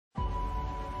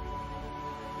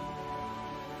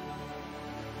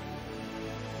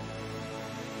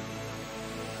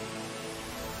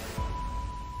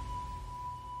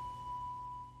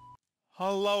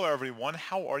Hello everyone,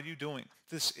 how are you doing?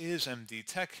 This is MD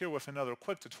Tech here with another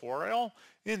quick tutorial.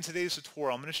 In today's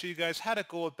tutorial, I'm going to show you guys how to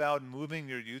go about moving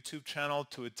your YouTube channel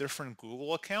to a different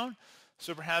Google account.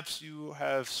 So perhaps you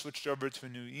have switched over to a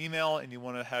new email and you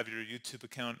want to have your YouTube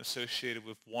account associated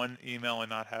with one email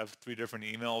and not have three different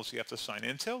emails you have to sign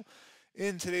into.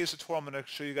 In today's tutorial, I'm going to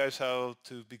show you guys how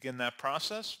to begin that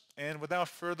process. And without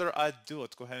further ado,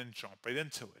 let's go ahead and jump right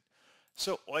into it.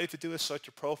 So all you have to do is select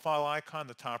your profile icon in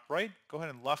the top right. Go ahead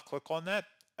and left click on that.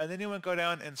 And then you want to go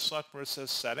down and select where it says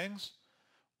settings.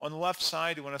 On the left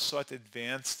side, you want to select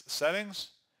advanced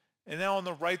settings. And now on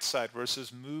the right side where it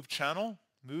says move channel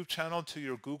to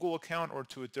your Google account or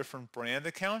to a different brand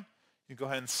account. You go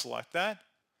ahead and select that.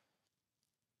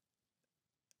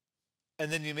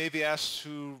 And then you may be asked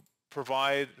to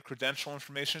provide credential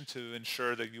information to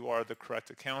ensure that you are the correct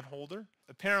account holder.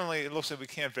 Apparently, it looks like we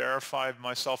can't verify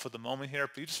myself at the moment here,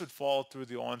 but you just would follow through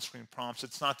the on-screen prompts.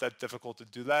 It's not that difficult to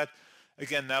do that.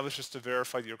 Again, that was just to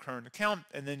verify your current account,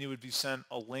 and then you would be sent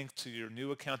a link to your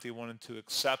new account that you wanted to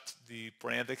accept the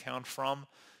brand account from.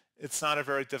 It's not a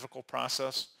very difficult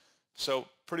process. So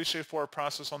pretty straightforward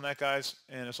process on that, guys.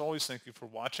 And as always, thank you for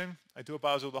watching. I do hope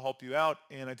I was able to help you out,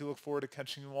 and I do look forward to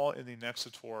catching you all in the next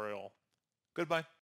tutorial. Goodbye.